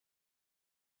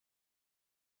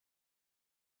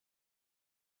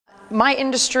My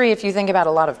industry, if you think about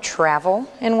a lot of travel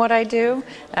in what I do,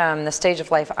 the stage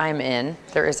of life I'm in,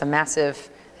 there is a massive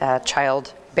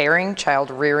childbearing,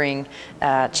 child-rearing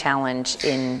challenge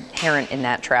inherent in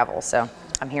that travel. So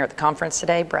I'm here at the conference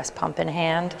today, breast pump in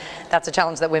hand. That's a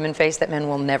challenge that women face that men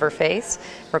will never face.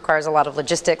 It requires a lot of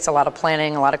logistics, a lot of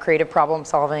planning, a lot of creative problem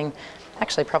solving.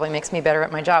 Actually probably makes me better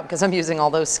at my job because I'm using all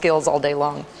those skills all day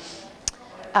long.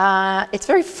 It's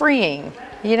very freeing.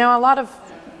 You know, a lot of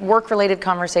work-related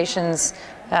conversations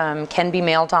can be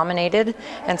male-dominated,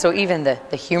 and so even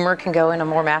the humor can go in a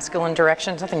more masculine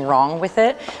direction. There's nothing wrong with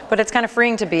it, but it's kind of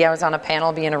freeing to be. I was on a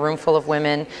panel, be in a room full of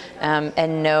women,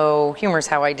 and know humor's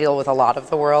how I deal with a lot of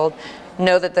the world.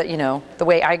 Know that the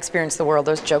way I experience the world,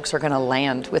 those jokes are going to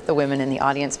land with the women in the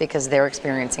audience because they're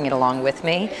experiencing it along with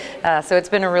me. So it's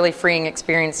been a really freeing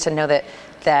experience to know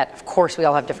that of course we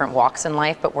all have different walks in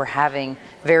life, but we're having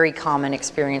very common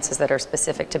experiences that are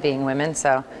specific to being women.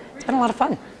 So it's been a lot of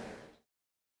fun.